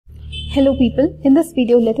Hello people, in this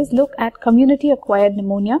video let us look at community acquired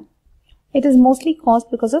pneumonia. It is mostly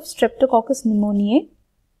caused because of Streptococcus pneumoniae.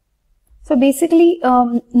 So basically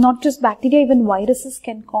not just bacteria, even viruses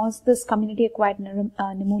can cause this community acquired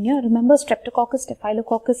pneumonia. Remember Streptococcus,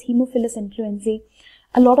 Staphylococcus, Haemophilus influenzae,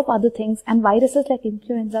 a lot of other things, and viruses like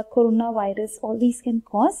influenza, coronavirus, all these can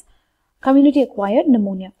cause community acquired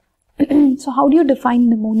pneumonia. So how do you define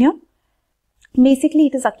pneumonia? Basically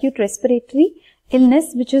it is acute respiratory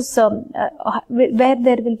illness which is where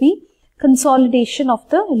there will be consolidation of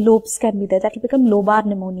the lobes can be there. That will become lobar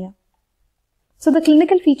pneumonia. So the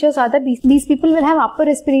clinical features are that these people will have upper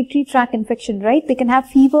respiratory tract infection, right? They can have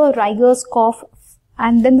fever, rigors, cough,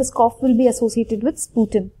 and then this cough will be associated with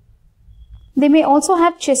sputum. They may also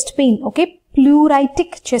have chest pain, okay?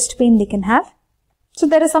 Pleuritic chest pain they can have. So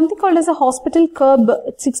there is something called as a hospital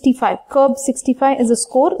CURB65. CURB65 is a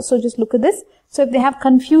score. So just look at this. So if they have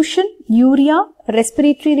confusion, urea,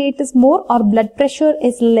 respiratory rate is more, or blood pressure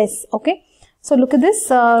is less, okay? So look at this,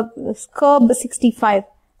 CURB65.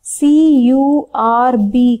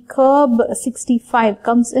 CURB, CURB65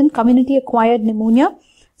 comes in community acquired pneumonia.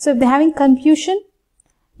 So if they're having confusion,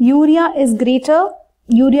 urea is greater,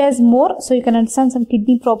 urea is more, so you can understand some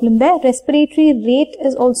kidney problem there. Respiratory rate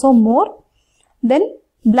is also more. Then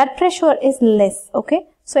blood pressure is less, okay?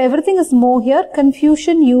 So everything is more here,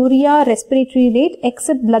 confusion, urea, respiratory rate,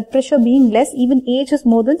 except blood pressure being less, even age is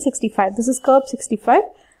more than 65. This is CURB65.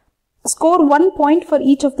 Score 1 point for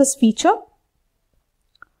each of this feature.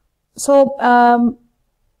 So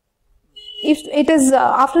if it is,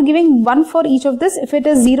 after giving 1 for each of this, if it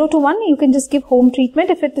is 0 to 1, you can just give home treatment.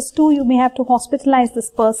 If it is 2, you may have to hospitalize this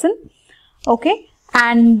person, okay?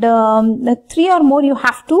 And 3 or more you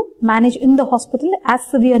have to manage in the hospital as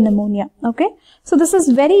severe pneumonia, okay? So this is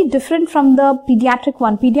very different from the pediatric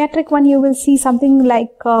one. Pediatric one you will see something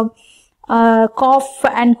like cough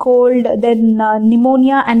and cold, then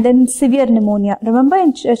pneumonia, and then severe pneumonia. Remember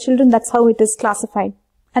in children that's how it is classified.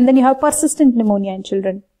 And then you have persistent pneumonia in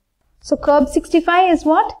children. So CURB65 is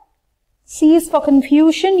what? C is for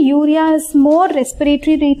confusion, urea is more,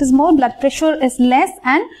 respiratory rate is more, blood pressure is less,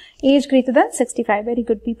 and age greater than 65. Very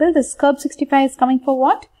good people. This CURB65 is coming for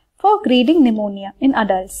what? For grading pneumonia in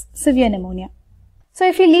adults, severe pneumonia. So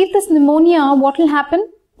if you leave this pneumonia, what will happen?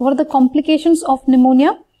 What are the complications of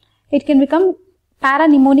pneumonia? It can become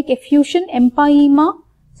parapneumonic effusion, empyema,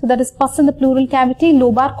 so that is pus in the pleural cavity,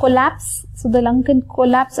 lobar collapse, so the lung can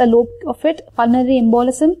collapse a lobe of it, pulmonary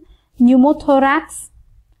embolism, pneumothorax,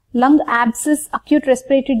 lung abscess, acute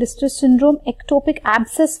respiratory distress syndrome, ectopic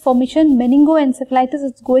abscess formation, meningoencephalitis.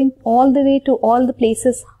 It's going all the way to all the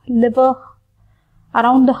places, liver,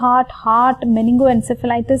 around the heart,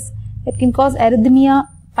 meningoencephalitis. It can cause arrhythmia,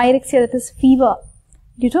 pyrexia, that is fever,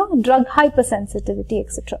 due to drug hypersensitivity,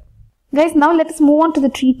 etc. Guys, now let us move on to the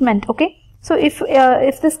treatment, okay? So if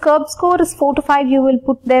this CURB score is 4 to 5, you will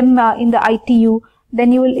put them in the ITU.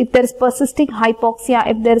 Then you will, if there is persisting hypoxia,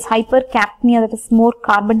 if there is hypercapnia, that is more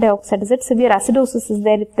carbon dioxide, is it? Severe acidosis is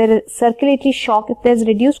there, if there is circulatory shock, if there is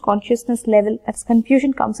reduced consciousness level, that's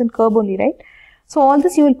confusion comes in CURB only, right? So all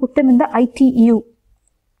this you will put them in the ITU.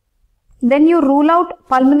 Then you rule out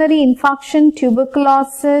pulmonary infarction,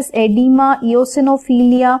 tuberculosis, edema,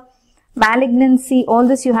 eosinophilia, malignancy, all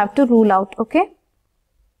this you have to rule out, okay?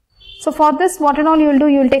 So for this, what and all you will do,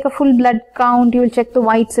 you will take a full blood count, you will check the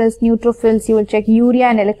white cells, neutrophils, you will check urea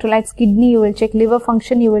and electrolytes, kidney, you will check liver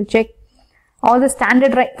function, you will check all the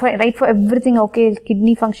standard right for everything, okay?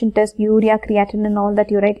 Kidney function test, urea, creatinine, and all that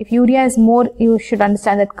you write. If urea is more, you should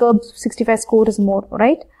understand that CURB65 score is more,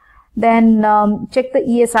 right? Then check the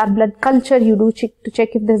ESR blood culture, you do check to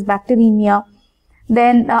check if there is bacteremia.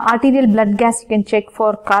 Then arterial blood gas you can check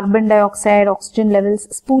for carbon dioxide, oxygen levels.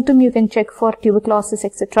 Sputum you can check for tuberculosis,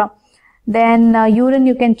 etc. Then urine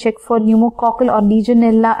you can check for pneumococcal or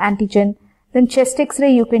Legionella antigen. Then chest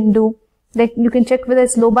X-ray you can do. Then you can check whether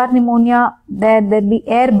it's lobar pneumonia. There'll be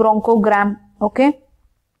air bronchogram, okay?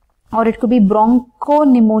 Or it could be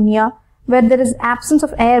bronchopneumonia where there is absence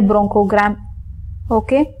of air bronchogram,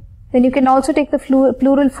 okay? Then you can also take the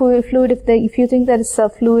pleural fluid if you think there is a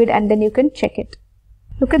fluid, and then you can check it.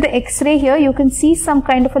 Look at the X-ray here. You can see some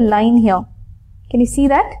kind of a line here. Can you see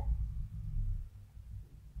that?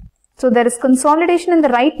 So there is consolidation in the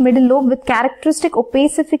right middle lobe with characteristic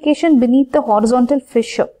opacification beneath the horizontal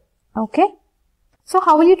fissure. Okay. So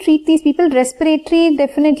how will you treat these people? Respiratory,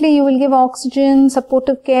 definitely you will give oxygen,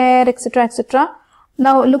 supportive care, etc., etc.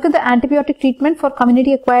 Now look at the antibiotic treatment for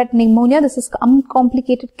community acquired pneumonia. This is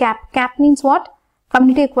uncomplicated CAP. CAP means what?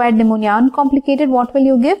 Community acquired pneumonia. Uncomplicated, what will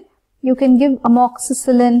you give? You can give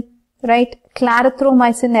amoxicillin, right?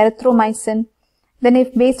 Clarithromycin, erythromycin. Then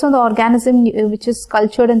if based on the organism which is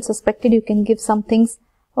cultured and suspected, you can give some things.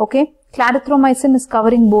 Okay. Clarithromycin is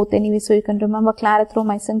covering both anyway, so you can remember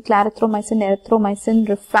clarithromycin, erythromycin,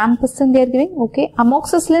 rifampicin they are giving. Okay.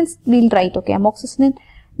 Amoxicillin we'll write. Okay. Amoxicillin,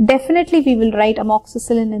 definitely we will write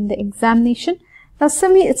amoxicillin in the examination. Now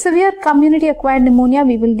severe community acquired pneumonia,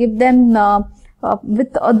 we will give them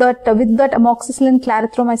with that amoxicillin,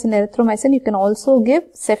 clarithromycin, erythromycin. You can also give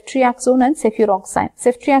ceftriaxone and cefuroxime.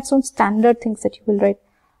 Ceftriaxone, standard things that you will write,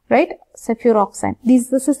 right? Cefuroxime.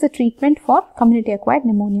 This is the treatment for community acquired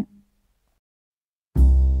pneumonia.